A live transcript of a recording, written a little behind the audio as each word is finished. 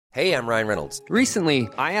Hey, I'm Ryan Reynolds. Recently,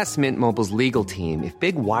 I asked Mint Mobile's legal team if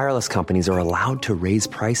big wireless companies are allowed to raise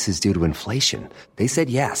prices due to inflation. They said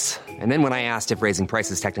yes. And then when I asked if raising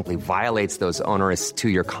prices technically violates those onerous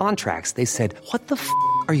two-year contracts, they said, "What the f***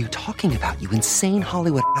 are you talking about, you insane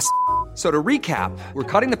Hollywood ass?" So to recap, we're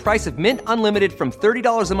cutting the price of Mint Unlimited from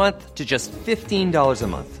 $30 a month to just $15 a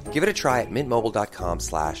month. Give it a try at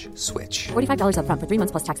mintmobile.com/switch. $45 up front for 3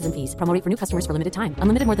 months plus taxes and fees. Promo rate for new customers for limited time.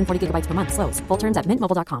 Unlimited more than 40 gigabytes per month. Slows full terms at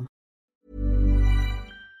mintmobile.com.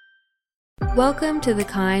 Welcome to the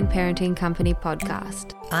Kind Parenting Company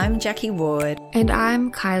podcast. I'm Jackie Ward. And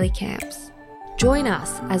I'm Kylie Camps. Join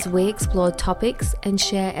us as we explore topics and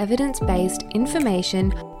share evidence-based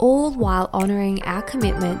information, all while honouring our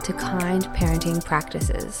commitment to kind parenting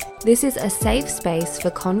practices. This is a safe space for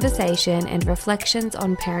conversation and reflections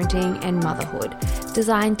on parenting and motherhood,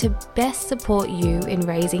 designed to best support you in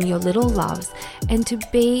raising your little loves and to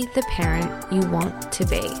be the parent you want to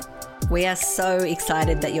be. We are so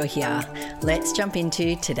excited that you're here. Let's jump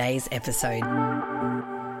into today's episode.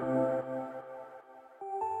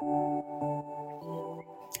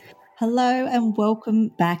 Hello and welcome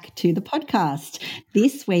back to the podcast.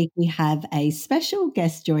 This week we have a special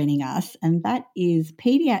guest joining us, and that is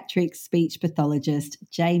paediatric speech pathologist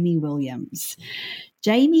Jamie Williams.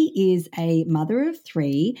 Jamie is a mother of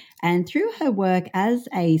 3, and through her work as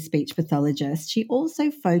a speech pathologist, she also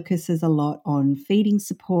focuses a lot on feeding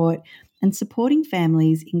support and supporting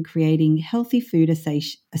families in creating healthy food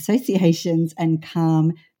associations and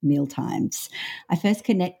calm mealtimes. I first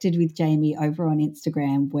connected with Jamie over on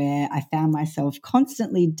Instagram, where I found myself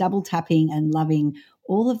constantly double tapping and loving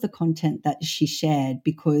all of the content that she shared,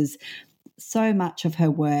 because so much of her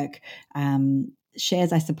work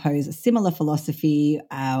shares, I suppose, a similar philosophy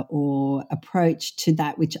or approach to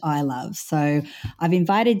that which I love. So I've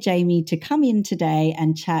invited Jamie to come in today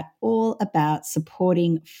and chat all about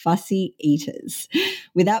supporting fussy eaters.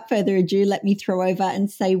 Without further ado, let me throw over and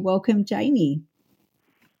say welcome, Jamie.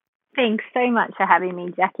 Thanks so much for having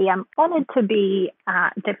me, Jackie. I'm honoured to be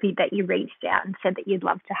that you reached out and said that you'd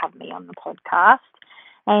love to have me on the podcast.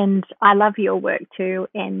 And I love your work too,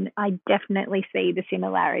 and I definitely see the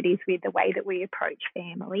similarities with the way that we approach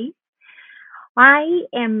family. I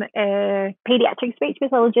am a paediatric speech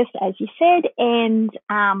pathologist, as you said, and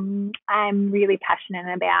I'm really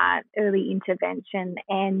passionate about early intervention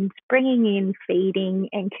and bringing in feeding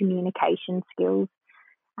and communication skills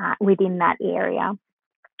within that area.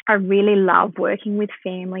 I really love working with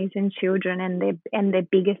families and children and their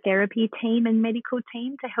bigger therapy team and medical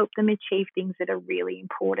team to help them achieve things that are really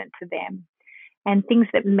important to them and things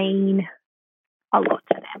that mean a lot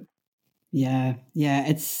to them. Yeah,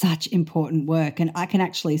 it's such important work. And I can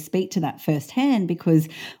actually speak to that firsthand, because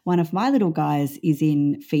one of my little guys is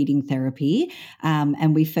in feeding therapy,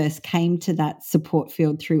 and we first came to that support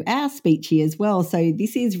field through our speechy as well. So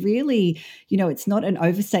this is really, it's not an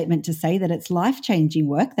overstatement to say that it's life-changing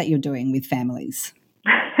work that you're doing with families.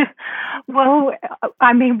 Well,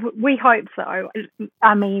 I mean, we hope so.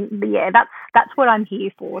 I mean, yeah, that's what I'm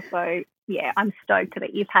here for. So, yeah, I'm stoked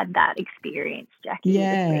that you've had that experience, Jackie.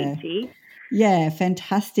 Yeah. With the Yeah,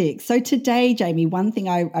 fantastic. So today, Jamie, one thing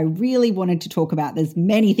I really wanted to talk about, there's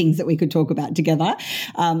many things that we could talk about together,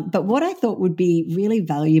 but what I thought would be really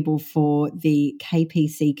valuable for the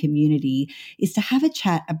KPC community is to have a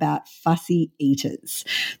chat about fussy eaters,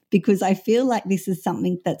 because I feel like this is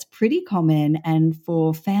something that's pretty common, and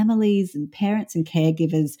for families and parents and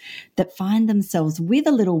caregivers that find themselves with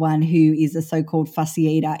a little one who is a so-called fussy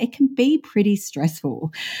eater, it can be pretty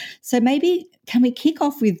stressful. So maybe can we kick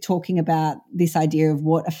off with talking about this idea of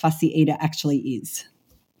what a fussy eater actually is?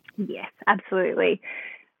 Yes, absolutely.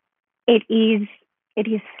 It is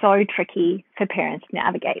so tricky for parents to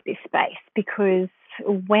navigate this space, because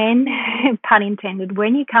when, pun intended,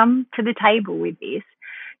 when you come to the table with this,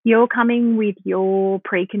 you're coming with your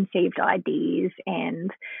preconceived ideas and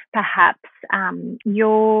perhaps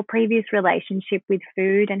your previous relationship with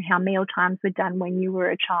food and how mealtimes were done when you were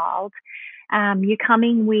a child. You're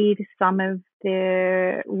coming with some of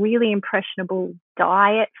the really impressionable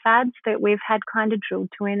diet fads that we've had kind of drilled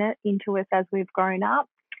into us as we've grown up.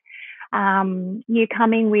 You're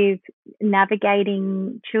coming with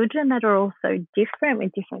navigating children that are also different,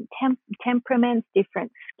 with different temperaments,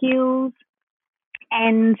 different skills.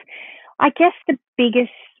 And I guess the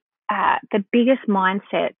biggest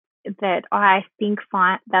mindset that I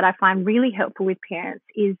find really helpful with parents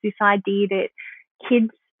is this idea that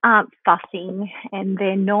kids aren't fussing and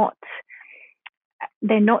they're not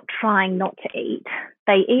trying not to eat.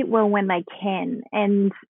 They eat well when they can.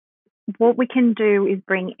 And what we can do is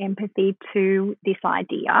bring empathy to this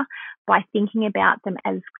idea by thinking about them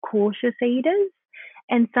as cautious eaters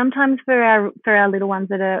And sometimes for our little ones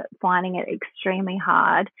that are finding it extremely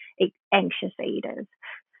hard, anxious eaters.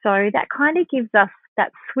 So that kind of gives us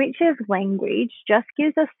that switch of language, just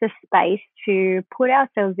gives us the space to put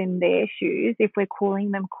ourselves in their shoes. If we're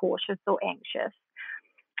calling them cautious or anxious,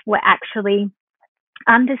 we're actually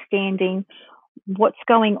understanding what's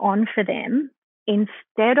going on for them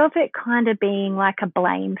instead of it kind of being like a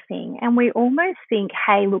blame thing. And we almost think,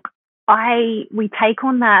 hey, look, we take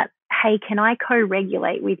on that, hey, can I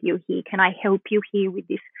co-regulate with you here? Can I help you here with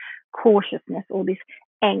this cautiousness or this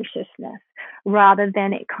anxiousness, rather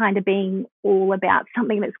than it kind of being all about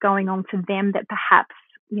something that's going on for them that perhaps,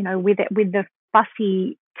 with the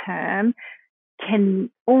fussy term, can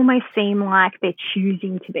almost seem like they're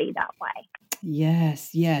choosing to be that way.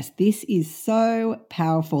 Yes. This is so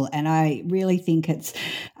powerful. And I really think it's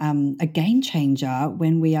a game changer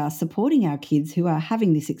when we are supporting our kids who are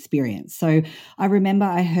having this experience. So I remember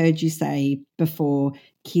I heard you say before,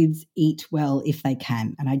 kids eat well if they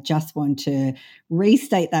can. And I just want to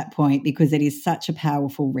restate that point because it is such a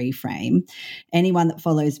powerful reframe. Anyone that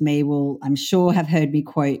follows me will, I'm sure, have heard me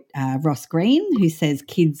quote Ross Green, who says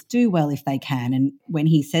kids do well if they can. And when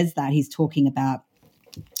he says that, he's talking about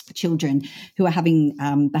children who are having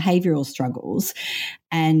behavioural struggles.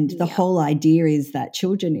 And the whole idea is that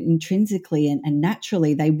children intrinsically and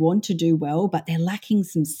naturally, they want to do well, but they're lacking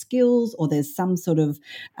some skills, or there's some sort of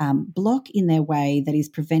block in their way that is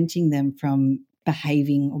preventing them from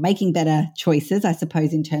behaving or making better choices, I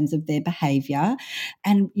suppose, in terms of their behaviour.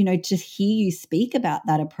 And, to hear you speak about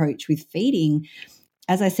that approach with feeding,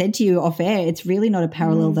 as I said to you off air, it's really not a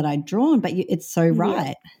parallel that I'd drawn, but it's so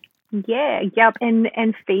right. Yeah, yep,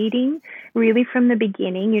 and feeding really from the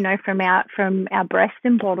beginning, from our breast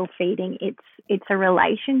and bottle feeding, it's a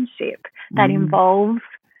relationship that involves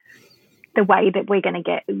the way that we're going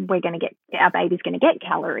to get our baby's going to get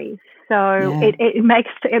calories. So it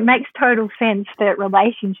makes total sense that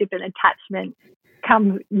relationship and attachment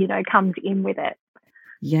comes in with it.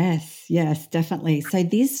 Yes, definitely. So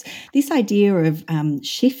this idea of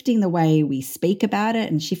shifting the way we speak about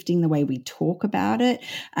it and shifting the way we talk about it,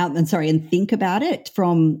 and think about it,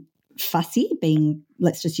 from fussy being,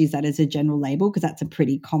 let's just use that as a general label because that's a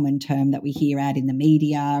pretty common term that we hear out in the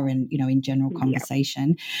media and, in general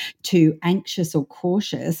conversation, to anxious or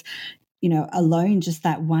cautious. Alone just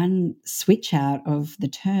that one switch out of the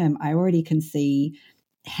term, I already can see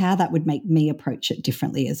how that would make me approach it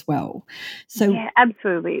differently as well. So yeah,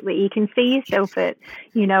 absolutely. You can see yourself at,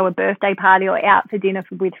 a birthday party or out for dinner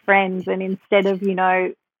with friends, and instead of,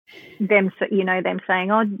 them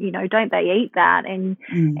saying, oh, don't they eat that? And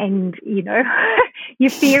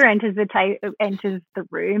your fear enters the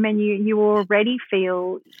room, and you already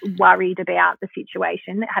feel worried about the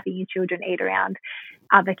situation, having your children eat around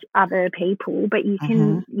other people. But you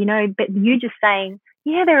can, but you just saying,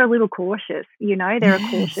 yeah, they're a little cautious, they're a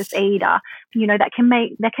cautious eater,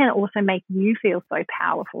 that can also make you feel so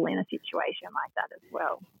powerful in a situation like that as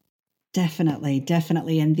well.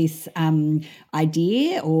 Definitely. And this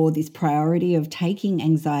idea or this priority of taking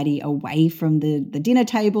anxiety away from the dinner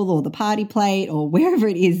table or the party plate or wherever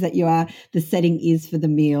it is that the setting is for the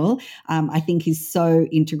meal, I think is so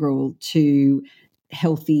integral to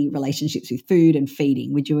healthy relationships with food and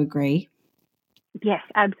feeding. Would you agree? Yes,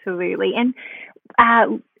 absolutely. And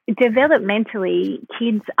developmentally,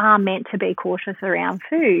 kids are meant to be cautious around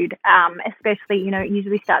food, especially, it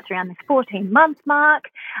usually starts around this 14-month mark.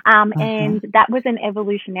 And that was an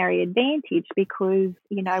evolutionary advantage because,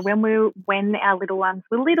 when our little ones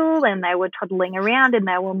were little and they were toddling around and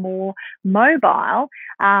they were more mobile,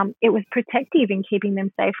 it was protective in keeping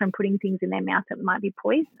them safe from putting things in their mouth that might be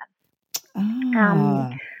poisonous.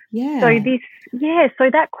 So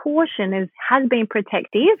that caution has been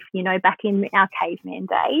protective, back in our caveman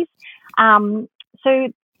days. So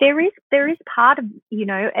there is part of,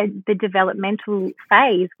 the developmental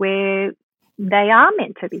phase where they are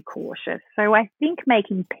meant to be cautious. So I think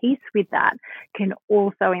making peace with that can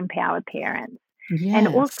also empower parents. Yes. And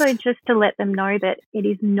also just to let them know that it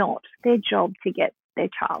is not their job to get their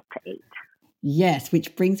child to eat. Yes,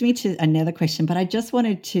 which brings me to another question, but I just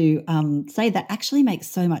wanted to say that actually makes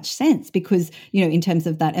so much sense because, in terms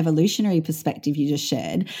of that evolutionary perspective you just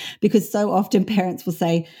shared, because so often parents will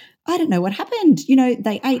say, I don't know what happened.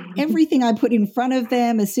 They ate everything I put in front of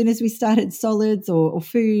them as soon as we started solids or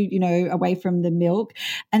food, away from the milk.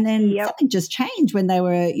 And then something just changed when they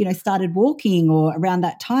were, started walking or around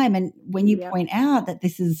that time. And when you point out that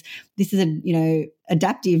this is a,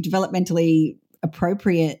 adaptive, developmentally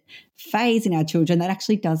appropriate phase in our children, that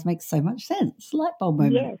actually does make so much sense. Light bulb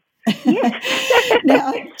moment. Yes. Yes.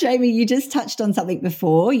 Now, Jamie, you just touched on something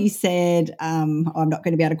before. You said, I'm not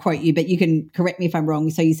going to be able to quote you, but you can correct me if I'm wrong.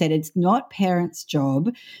 So you said it's not parents'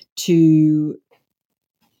 job to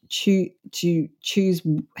choose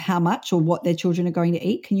how much or what their children are going to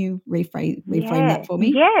eat. Can you reframe that for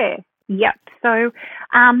me? Yep. So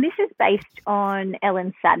this is based on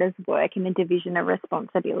Ellen Satter's work in the Division of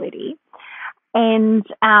Responsibility. And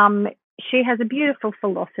she has a beautiful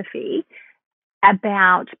philosophy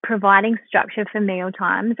about providing structure for meal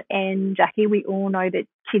times. And Jackie, we all know that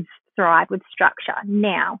kids thrive with structure.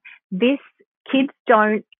 Now, kids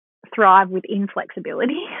don't thrive with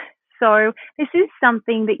inflexibility. So this is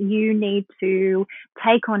something that you need to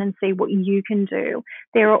take on and see what you can do.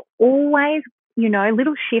 There are always,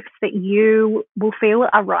 little shifts that you will feel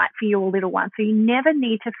are right for your little one. So you never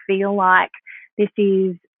need to feel like this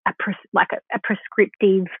is a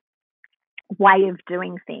prescriptive way of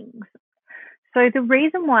doing things. So the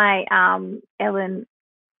reason why Ellen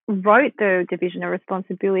wrote the Division of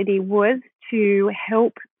Responsibility was to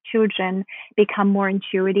help children become more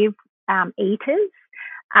intuitive eaters,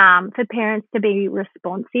 for parents to be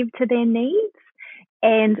responsive to their needs,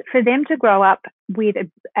 and for them to grow up with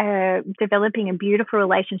developing a beautiful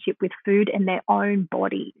relationship with food and their own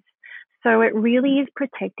bodies. So it really is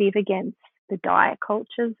protective against the diet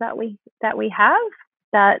cultures that we have,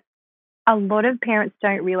 that a lot of parents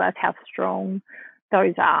don't realize how strong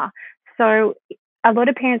those are. So a lot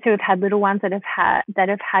of parents who have had little ones that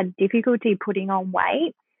have had difficulty putting on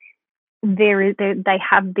weight, they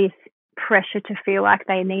have this pressure to feel like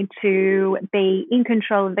they need to be in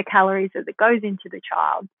control of the calories that goes into the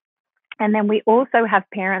child. And then we also have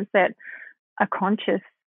parents that are conscious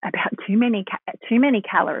about too many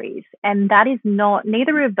calories, and that is not,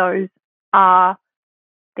 neither of those are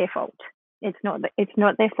their fault. It's not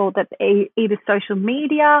their fault that either social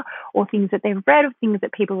media or things that they've read or things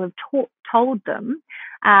that people have told them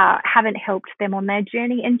haven't helped them on their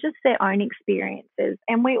journey, and just their own experiences.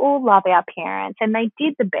 And we all love our parents, and they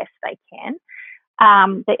did the best they can,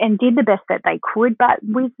 and did the best that they could. But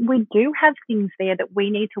we do have things there that we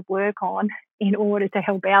need to work on in order to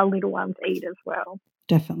help our little ones eat as well.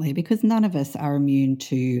 Definitely, because none of us are immune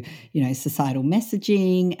to, societal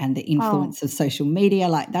messaging and the influence of social media.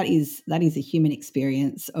 Like that is a human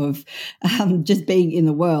experience of just being in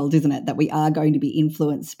the world, isn't it? That we are going to be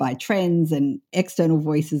influenced by trends and external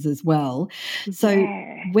voices as well. So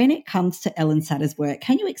when it comes to Ellen Satter's work,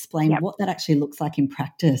 can you explain what that actually looks like in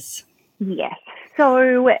practice? Yes.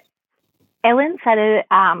 So Ellen Satter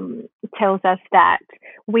tells us that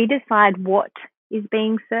we decide what is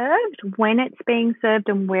being served, when it's being served,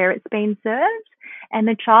 and where it's being served. And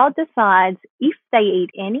the child decides if they eat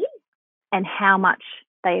any and how much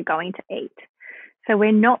they are going to eat. So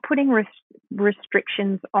we're not putting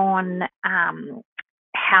restrictions on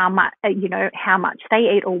how much they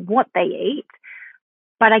eat or what they eat.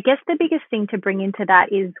 But I guess the biggest thing to bring into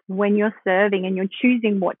that is when you're serving and you're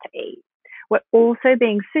choosing what to eat, we're also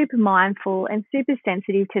being super mindful and super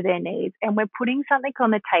sensitive to their needs, and we're putting something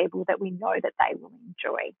on the table that we know that they will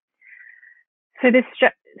enjoy. So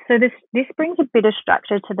this brings a bit of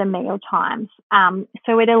structure to the meal times.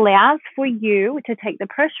 So it allows for you to take the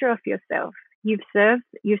pressure off yourself. You've served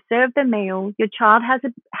the meal. Your child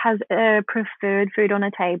has a preferred food on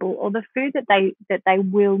a table, or the food that they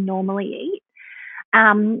will normally eat,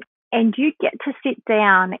 and you get to sit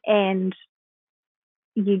down and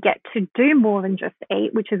you get to do more than just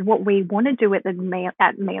eat, which is what we want to do at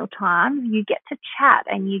meal time. You get to chat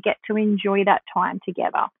and you get to enjoy that time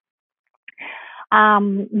together.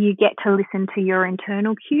 You get to listen to your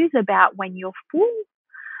internal cues about when you're full,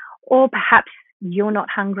 or perhaps you're not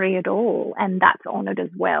hungry at all, and that's honoured as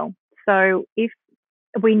well. So if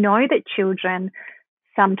we know that children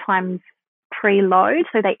sometimes preload,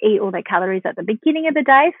 so they eat all their calories at the beginning of the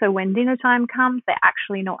day, so when dinner time comes, they're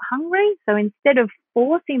actually not hungry. So instead of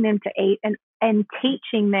forcing them to eat and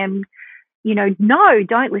teaching them, no,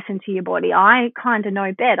 don't listen to your body, I kind of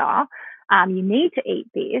know better, you need to eat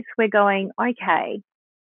this, we're going, okay,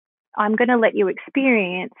 I'm going to let you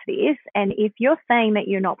experience this, and if you're saying that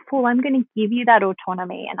you're not full, I'm going to give you that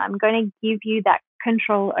autonomy, and I'm going to give you that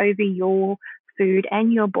control over your food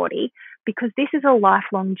and your body, because this is a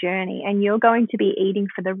lifelong journey and you're going to be eating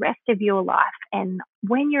for the rest of your life. And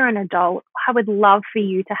when you're an adult, I would love for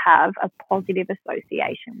you to have a positive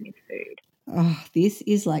association with food. Oh, this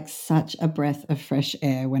is like such a breath of fresh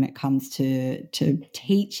air when it comes to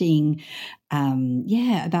teaching,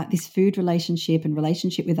 about this food relationship and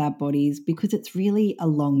relationship with our bodies, because it's really a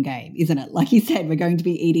long game, isn't it? Like you said, we're going to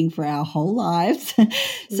be eating for our whole lives.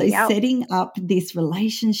 So Yep. setting up this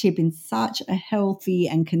relationship in such a healthy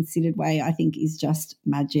and considered way, I think, is just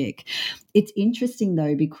magic. It's interesting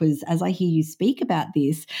though, because as I hear you speak about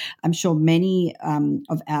this, I'm sure many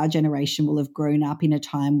of our generation will have grown up in a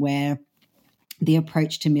time where the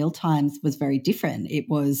approach to meal times was very different. It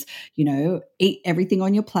was, eat everything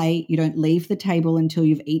on your plate. You don't leave the table until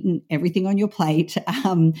you've eaten everything on your plate.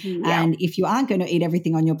 And if you aren't going to eat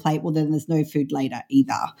everything on your plate, well, then there's no food later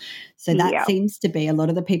either. So that seems to be, a lot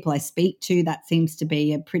of the people I speak to, that seems to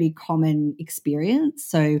be a pretty common experience.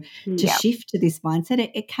 So to shift to this mindset,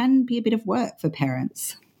 it can be a bit of work for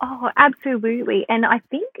parents. Oh, absolutely. And I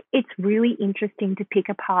think it's really interesting to pick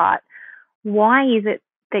apart, why is it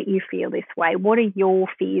that you feel this way? What are your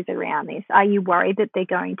fears around this? Are you worried that they're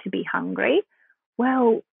going to be hungry?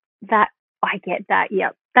 Well, I get that.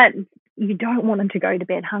 Yep. That you don't want them to go to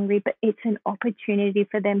bed hungry, but it's an opportunity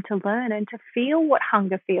for them to learn and to feel what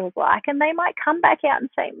hunger feels like. And they might come back out and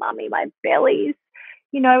say, "Mummy, my belly's,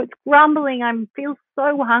 it's grumbling. I feel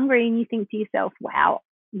so hungry." And you think to yourself, wow,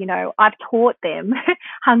 I've taught them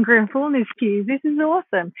hunger and fullness cues. This is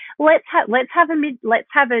awesome. Let's have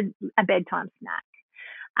a bedtime snack.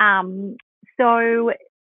 So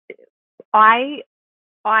I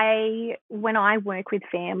when I work with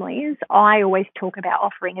families, I always talk about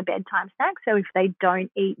offering a bedtime snack. So if they don't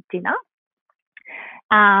eat dinner,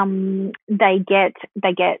 they get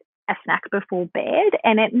a snack before bed,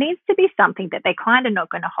 and it needs to be something that they're kind of not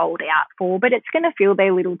going to hold out for, but it's going to fill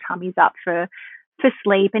their little tummies up for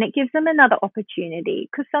sleep, and it gives them another opportunity.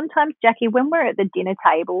 Because sometimes, Jackie, when we're at the dinner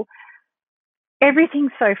table,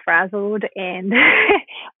 everything's so frazzled and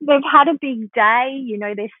they've had a big day,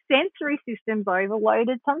 their sensory system's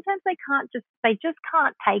overloaded. Sometimes they just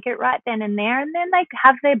can't take it right then and there. And then they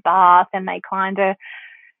have their bath and they kind of,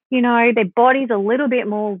 their body's a little bit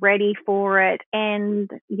more ready for it. And,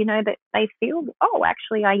 that they feel, oh,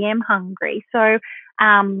 actually I am hungry. So,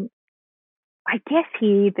 I guess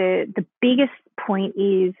here the biggest point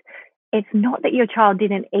is, it's not that your child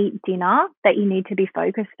didn't eat dinner that you need to be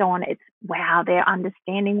focused on. It's, wow, they're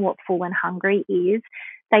understanding what full and hungry is.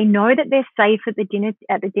 They know that they're safe at the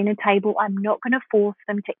dinner table. I'm not going to force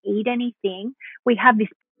them to eat anything. We have this.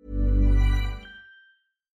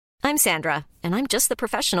 I'm Sandra, and I'm just the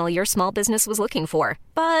professional your small business was looking for.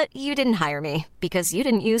 But you didn't hire me because you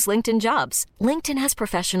didn't use LinkedIn Jobs. LinkedIn has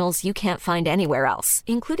professionals you can't find anywhere else,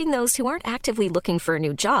 including those who aren't actively looking for a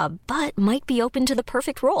new job, but might be open to the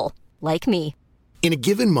perfect role. Like me. In a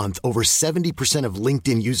given month, over 70% of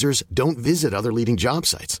LinkedIn users don't visit other leading job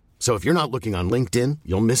sites. So if you're not looking on LinkedIn,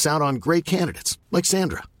 you'll miss out on great candidates like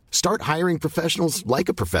Sandra. Start hiring professionals like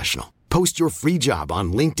a professional. Post your free job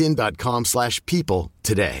on linkedin.com/people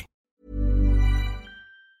today.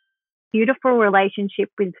 Beautiful relationship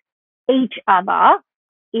with each other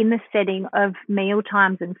in the setting of meal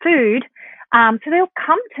times and food. So they'll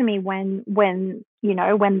come to me when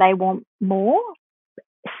they want more.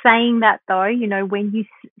 Saying that though, when you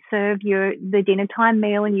serve the dinner time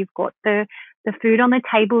meal and you've got the food on the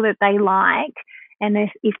table that they like, and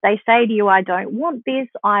if they say to you, "I don't want this,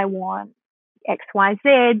 I want X, Y,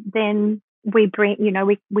 Z," then we bring,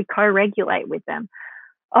 we co-regulate with them.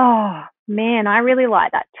 Oh man, I really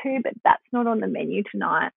like that too, but that's not on the menu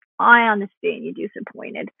tonight. I understand you're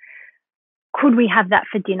disappointed. Could we have that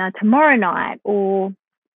for dinner tomorrow night or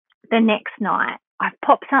the next night? I've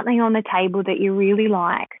popped something on the table that you really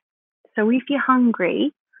like. So if you're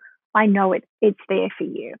hungry, I know it's there for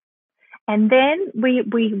you. And then we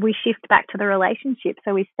shift back to the relationship.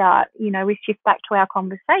 So we shift back to our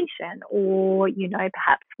conversation, or,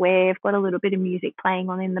 perhaps we've got a little bit of music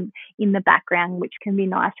playing on in the background, which can be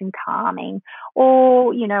nice and calming,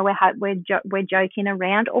 or, we're joking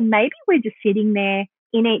around, or maybe we're just sitting there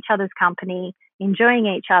in each other's company, enjoying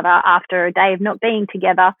each other after a day of not being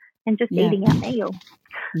together and just eating our meal.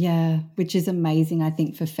 Yeah, which is amazing, I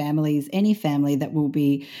think, for families, any family that will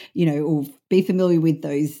be, or be familiar with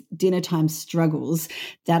those dinner time struggles,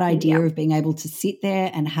 that idea of being able to sit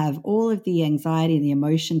there and have all of the anxiety and the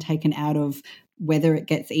emotion taken out of whether it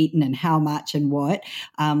gets eaten and how much and what,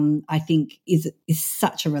 I think is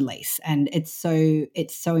such a release. And it's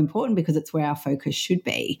so important because it's where our focus should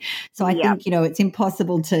be. So I think, it's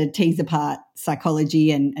impossible to tease apart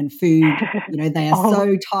psychology and food, they are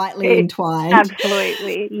so tightly entwined.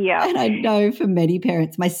 Absolutely, yeah. And I know for many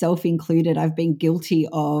parents, myself included, I've been guilty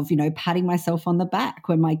of, patting myself on the back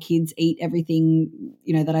when my kids eat everything,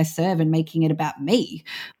 that I serve and making it about me.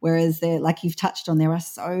 Whereas like you've touched on, there are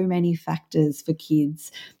so many factors for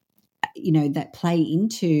kids, that play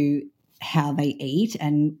into how they eat,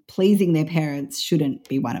 and pleasing their parents shouldn't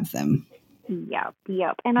be one of them.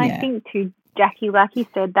 Yep. And I think too, Jackie, like you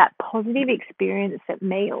said, that positive experience at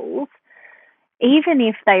meals, even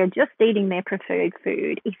if they are just eating their preferred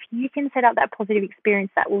food, if you can set up that positive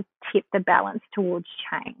experience, that will tip the balance towards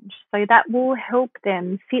change. So that will help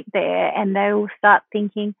them sit there and they will start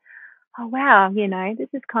thinking, oh, wow, this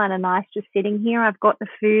is kind of nice just sitting here. I've got the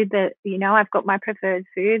food that, I've got my preferred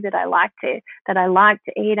food that I like to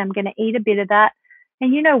eat. I'm going to eat a bit of that.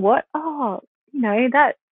 And you know what? Oh,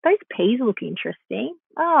 those peas look interesting.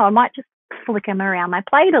 Oh, I might just flick them around my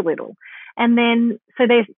plate a little. And then so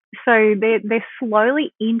they're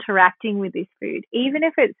slowly interacting with this food, even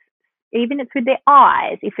if it's with their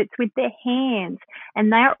eyes, if it's with their hands,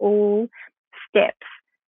 and they're all steps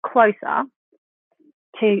closer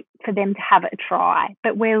for them to have a try.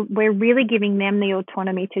 But we're really giving them the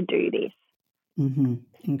autonomy to do this. Mm-hmm.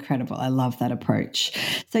 Incredible. I love that approach.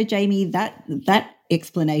 So, Jamie, that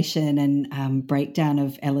explanation and breakdown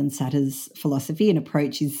of Ellen Satter's philosophy and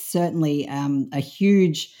approach is certainly a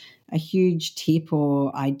huge tip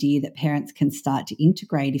or idea that parents can start to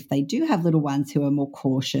integrate if they do have little ones who are more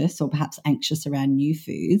cautious or perhaps anxious around new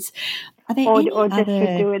foods. Are there or just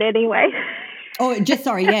to do it anyway? Oh, just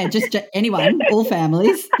anyone, all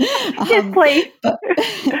families. Yes, please. But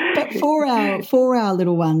for our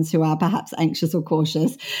little ones who are perhaps anxious or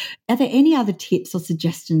cautious, are there any other tips or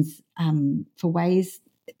suggestions for ways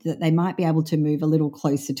that they might be able to move a little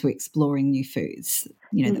closer to exploring new foods,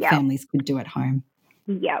 that families could do at home?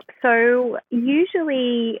 Yep. So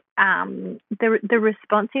usually the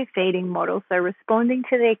responsive feeding model, so responding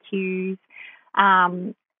to their cues,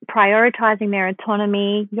 prioritizing their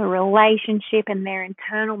autonomy, your relationship, and their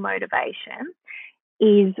internal motivation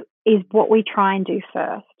is what we try and do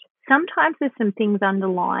first. Sometimes there's some things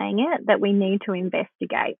underlying it that we need to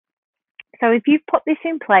investigate. So if you've put this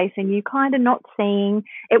in place and you're kind of not seeing,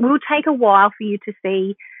 it will take a while for you to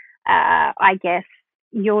see, I guess,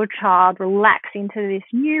 your child relax into this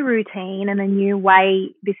new routine and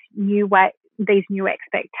these new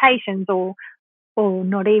expectations or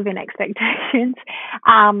not even expectations.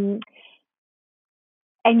 And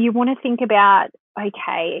you want to think about,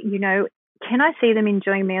 okay, can I see them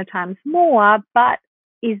enjoying meal times more, but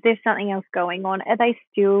is there something else going on? Are they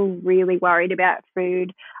still really worried about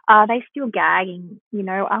food? Are they still gagging?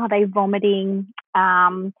 Are they vomiting?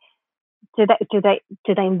 Do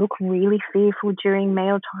they look really fearful during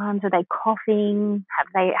meal times? Are they coughing? Have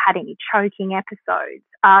they had any choking episodes?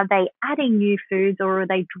 Are they adding new foods or are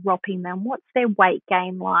they dropping them? What's their weight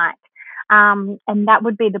gain like? And that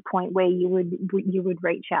would be the point where you would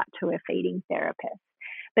reach out to a feeding therapist.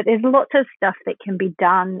 But there's lots of stuff that can be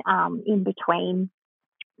done in between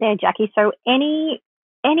there, Jackie. So any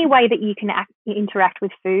way that you can interact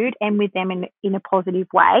with food and with them in a positive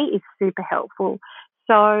way is super helpful.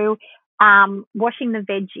 So washing the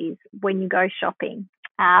veggies when you go shopping,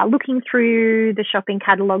 looking through the shopping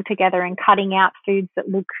catalogue together and cutting out foods that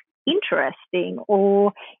look interesting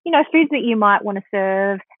or, foods that you might want to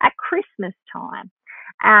serve at Christmas time.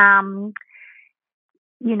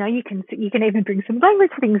 You can even bring some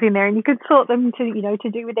language things in there and you could sort them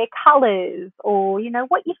to do with their colours or,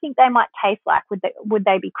 what you think they might taste like. Would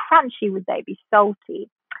they be crunchy? Would they be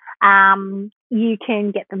salty? You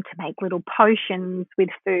can get them to make little potions with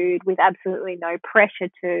food with absolutely no pressure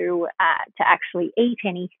to actually eat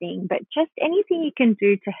anything, but just anything you can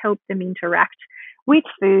do to help them interact with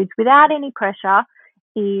foods without any pressure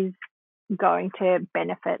is going to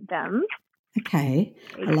benefit them. Okay.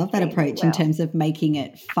 I love that approach in terms of making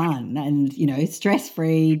it fun and,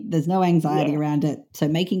 stress-free. There's no anxiety around it. So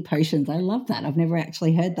making potions, I love that. I've never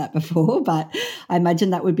actually heard that before, but I imagine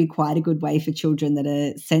that would be quite a good way for children that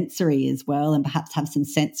are sensory as well and perhaps have some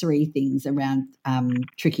sensory things around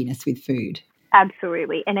trickiness with food.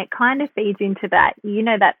 Absolutely. And it kind of feeds into that,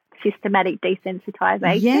 that systematic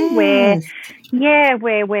desensitization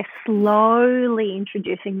where we're slowly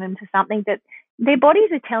introducing them to something that their bodies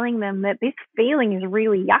are telling them that this feeling is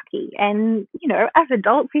really yucky. And, as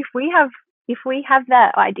adults, if we have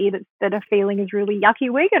that idea that a feeling is really yucky,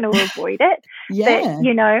 we're going to avoid it. Yeah.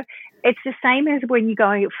 But, it's the same as when you're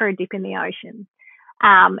going for a dip in the ocean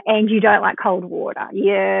and you don't like cold water.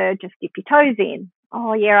 Yeah, just dip your toes in.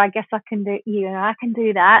 Oh, yeah, I guess I can do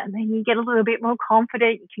that. And then you get a little bit more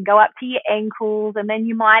confident. You can go up to your ankles and then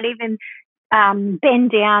you might even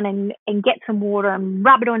bend down and get some water and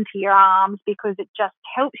rub it onto your arms, because it just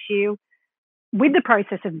helps you with the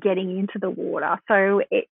process of getting into the water. So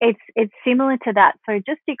it's similar to that. So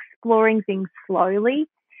just exploring things slowly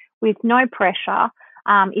with no pressure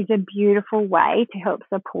is a beautiful way to help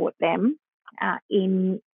support them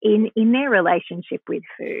in their relationship with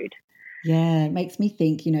food. Yeah, it makes me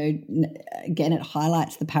think, again, it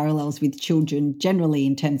highlights the parallels with children generally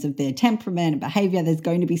in terms of their temperament and behaviour. There's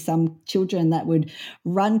going to be some children that would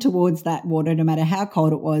run towards that water no matter how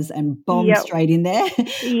cold it was and bomb straight in there.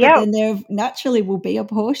 But then there naturally will be a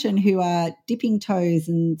portion who are dipping toes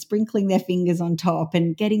and sprinkling their fingers on top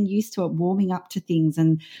and getting used to it, warming up to things.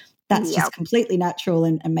 And that's just completely natural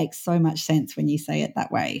and makes so much sense when you say it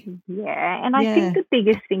that way. Yeah, and I think the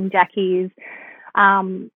biggest thing, Jackie, is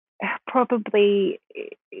probably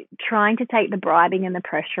trying to take the bribing and the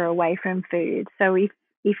pressure away from food. So if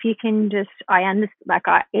you can just, I understand, like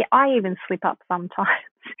I even slip up sometimes,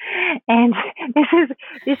 and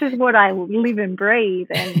this is what I live and breathe,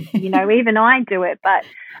 and even I do it, but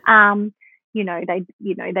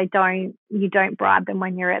you don't bribe them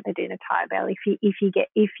when you're at the dinner table.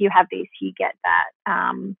 If you have this, you get that.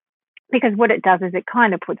 Because what it does is it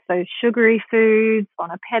kind of puts those sugary foods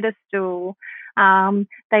on a pedestal.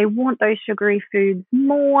 They want those sugary foods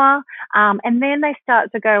more. And then they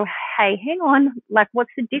start to go, hey, hang on, like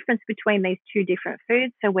what's the difference between these two different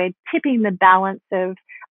foods? So we're tipping the balance of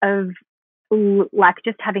like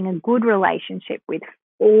just having a good relationship with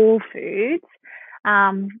all foods.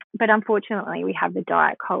 But unfortunately, we have the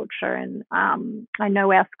diet culture, and I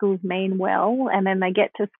know our schools mean well, and then they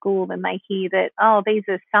get to school and they hear that, oh, these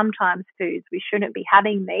are sometimes foods, we shouldn't be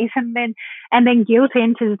having these, and then guilt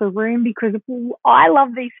enters the room because I love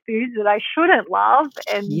these foods that I shouldn't love,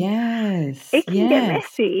 and it can get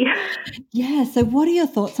messy. Yeah, so what are your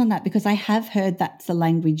thoughts on that? Because I have heard that's the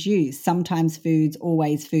language used, sometimes foods,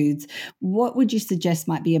 always foods. What would you suggest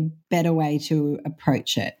might be a better way to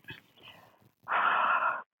approach it?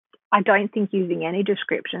 I don't think using any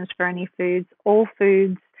descriptions for any foods. All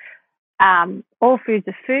foods are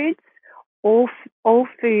foods. All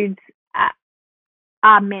foods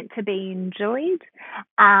are meant to be enjoyed.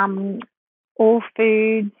 All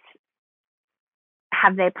foods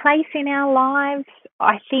have their place in our lives.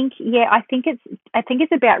 I think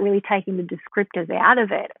it's about really taking the descriptors out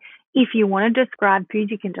of it. If you want to describe foods,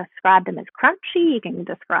 you can describe them as crunchy. You can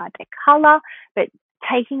describe their color, but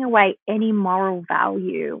taking away any moral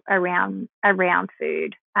value around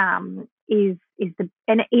food and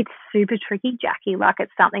it's super tricky, Jackie. Like,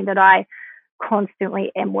 it's something that I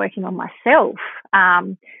constantly am working on myself,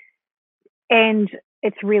 and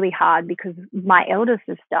it's really hard because my eldest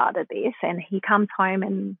has started this, and he comes home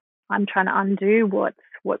and I'm trying to undo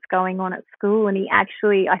what's going on at school, and he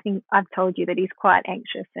actually, I think I've told you that he's quite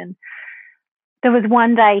anxious, and there was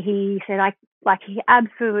one day he said, he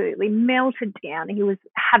absolutely melted down. He was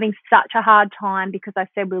having such a hard time because I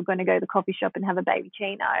said we were going to go to the coffee shop and have a baby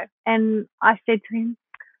chino. And I said to him,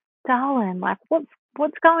 darling, like,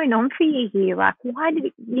 what's going on for you here? Like, why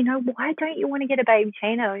don't you want to get a baby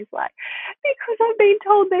chino? He's like, because I've been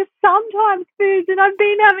told there's sometimes foods and I've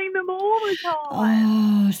been having them all the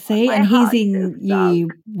time. Oh, see, and he's in year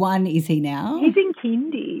 1, is he now? He's in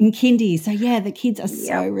kindy. In kindy. So, yeah, the kids are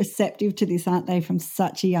so receptive to this, aren't they, from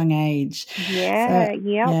such a young age? Yeah,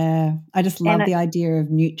 Yeah, I just love the idea of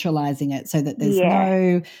neutralising it so that there's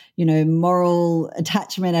no, moral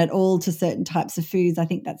attachment at all to certain types of foods. I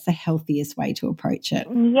think that's the healthiest way to approach it.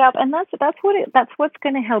 Yep, and that's what's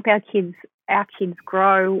going to help our kids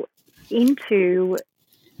grow into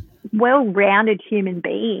well-rounded human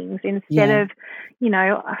beings instead of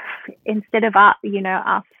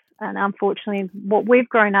us. And unfortunately, what we've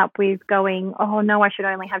grown up with going, oh, no, I should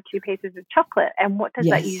only have 2 pieces of chocolate. And what does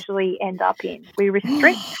that usually end up in? We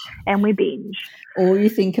restrict and we binge. All you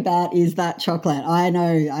think about is that chocolate. I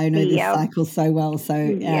know this cycle so well. So,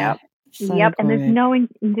 yeah. So and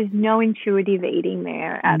there's no intuitive eating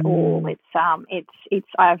there at all.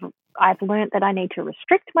 I've learned that I need to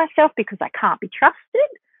restrict myself because I can't be trusted.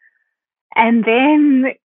 And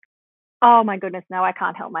then, oh my goodness, no, I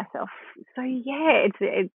can't help myself. So yeah,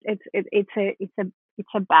 it's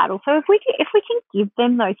a battle. So if we can give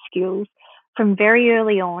them those skills from very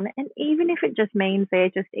early on, and even if it just means they're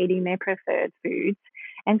just eating their preferred foods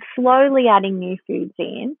and slowly adding new foods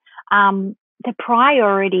in, the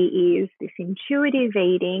priority is this intuitive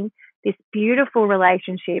eating, this beautiful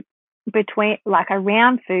relationship between, like,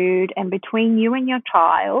 around food and between you and your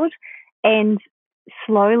child, and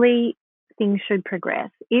slowly things should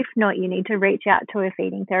progress. If not, you need to reach out to a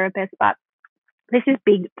feeding therapist. But this is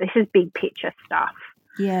big picture stuff.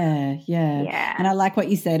 Yeah. And I like what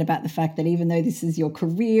you said about the fact that even though this is your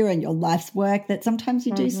career and your life's work, that sometimes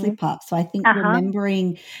you do slip up. So I think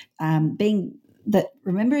remembering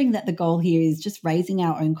that the goal here is just raising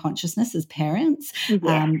our own consciousness as parents,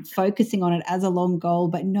 focusing on it as a long goal,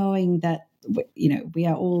 but knowing that we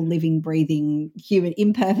are all living, breathing,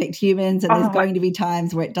 imperfect humans, and there's going to be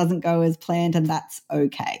times where it doesn't go as planned, and that's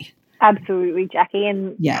okay. Absolutely, Jackie.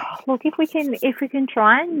 And look, if we can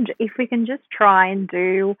just try and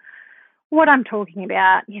do what I'm talking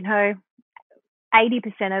about, 80%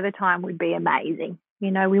 of the time would be amazing.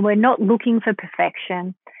 We were not looking for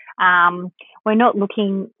perfection. We're not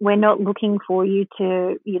looking for you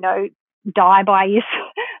to, die by your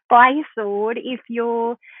sword. If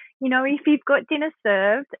you've got dinner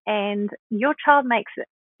served and your child makes,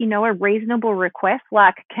 a reasonable request,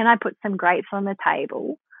 like, can I put some grapes on the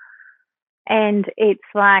table? And it's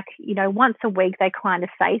like, once a week they kind of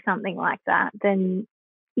say something like that, then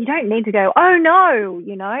you don't need to go, oh no,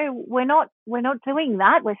 we're not doing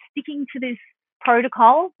that. We're sticking to this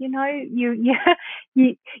protocol. Your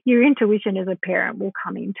intuition as a parent will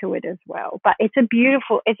come into it as well. But it's a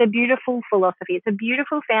beautiful philosophy. It's a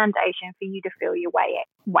beautiful foundation for you to feel your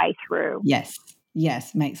way through.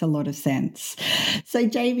 Yes, makes a lot of sense. So,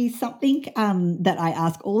 Jamie, something that I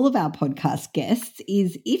ask all of our podcast guests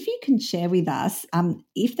is if you can share with us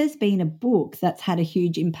if there's been a book that's had a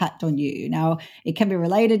huge impact on you. Now, it can be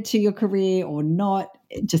related to your career or not,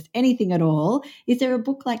 just anything at all. Is there a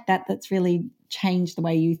book like that that's really changed the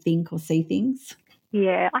way you think or see things?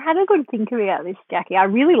 Yeah, I had a good think about this, Jackie. I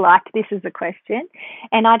really liked this as a question.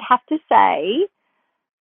 And I'd have to say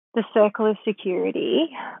The Circle of Security,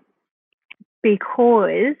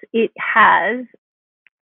 because it's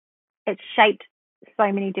shaped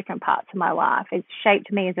so many different parts of my life. It's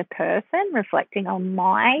shaped me as a person, reflecting on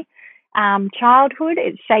my childhood.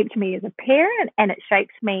 It shaped me as a parent, and it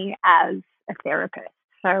shapes me as a therapist.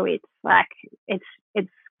 So it's like it's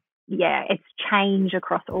change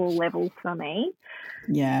across all levels for me.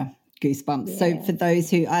 Yeah. Goosebumps. Yeah. So for those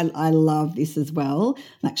who, I love this as well.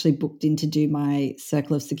 I'm actually booked in to do my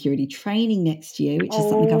Circle of Security training next year, which is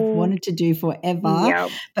something I've wanted to do forever. Yep,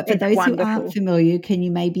 but for those who aren't familiar, can you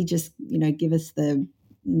maybe just, give us the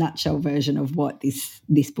nutshell version of what this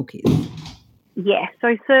book is? Yeah.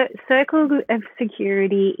 So Circle of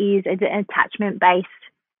Security is an attachment-based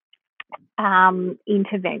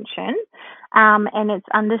intervention, and it's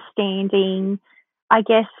understanding, I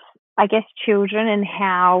guess children and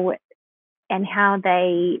how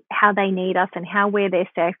they need us, and how we're their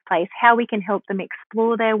safe place, how we can help them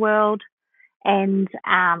explore their world, and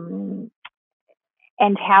how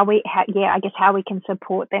we can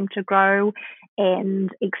support them to grow and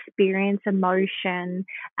experience emotion,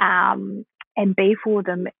 and be for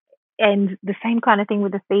them, and the same kind of thing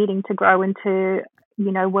with the feeding, to grow into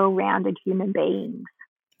well-rounded human beings.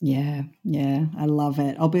 Yeah, I love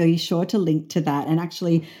it. I'll be sure to link to that, and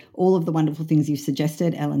actually all of the wonderful things you've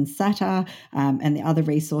suggested, Ellen Satter, and the other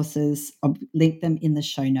resources, I'll link them in the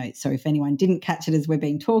show notes. So if anyone didn't catch it as we've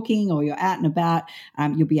been talking, or you're out and about,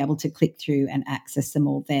 you'll be able to click through and access them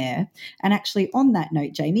all there. And actually on that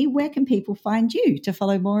note, Jamie, where can people find you to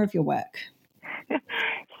follow more of your work?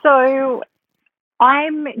 So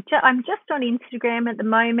I'm just on Instagram at the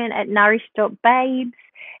moment at nourish.babes.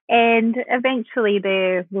 And eventually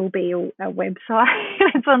there will be a website.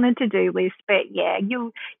 It's on the to-do list. But yeah,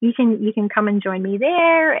 you can come and join me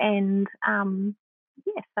there, and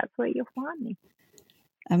yes, that's where you'll find me.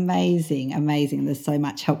 Amazing. There's so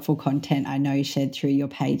much helpful content I know shared through your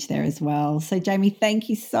page there as well. So Jamie, thank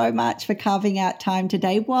you so much for carving out time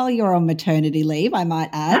today while you're on maternity leave, I might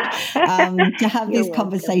add, to have this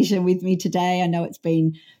conversation with me today. I know it's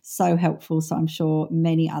been so helpful, so I'm sure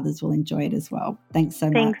many others will enjoy it as well. Thanks so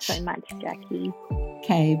much. Thanks so much, Jackie.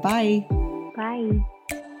 Okay, bye. Bye.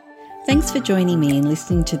 Thanks for joining me in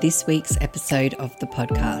listening to this week's episode of the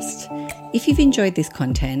podcast. If you've enjoyed this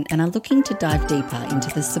content and are looking to dive deeper into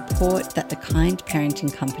the support that the Kind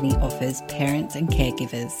Parenting Company offers parents and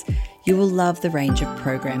caregivers, you will love the range of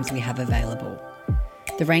programs we have available.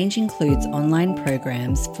 The range includes online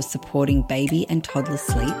programs for supporting baby and toddler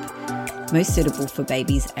sleep, most suitable for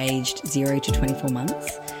babies aged 0 to 24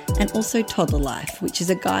 months, and also Toddler Life, which is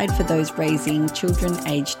a guide for those raising children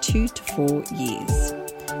aged 2 to 4 years.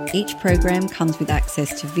 Each program comes with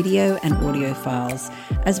access to video and audio files,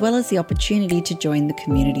 as well as the opportunity to join the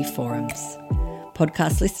community forums.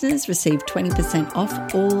 Podcast listeners receive 20% off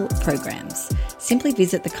all programs. Simply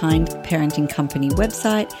visit the Kind Parenting Company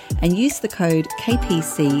website and use the code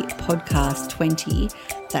KPCPodcast20,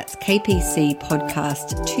 that's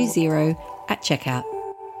KPCPodcast20 at checkout.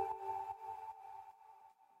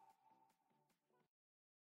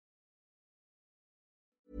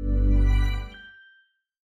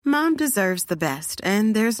 Mom deserves the best,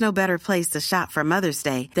 and there's no better place to shop for Mother's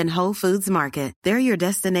Day than Whole Foods Market. They're your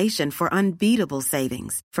destination for unbeatable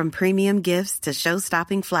savings, from premium gifts to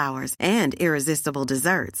show-stopping flowers and irresistible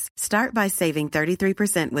desserts. Start by saving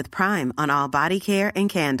 33% with Prime on all body care and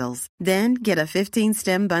candles. Then get a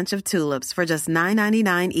 15-stem bunch of tulips for just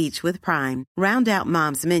 $9.99 each with Prime. Round out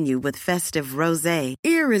Mom's menu with festive rosé,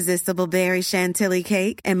 irresistible berry chantilly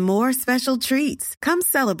cake, and more special treats. Come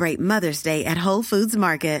celebrate Mother's Day at Whole Foods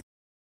Market.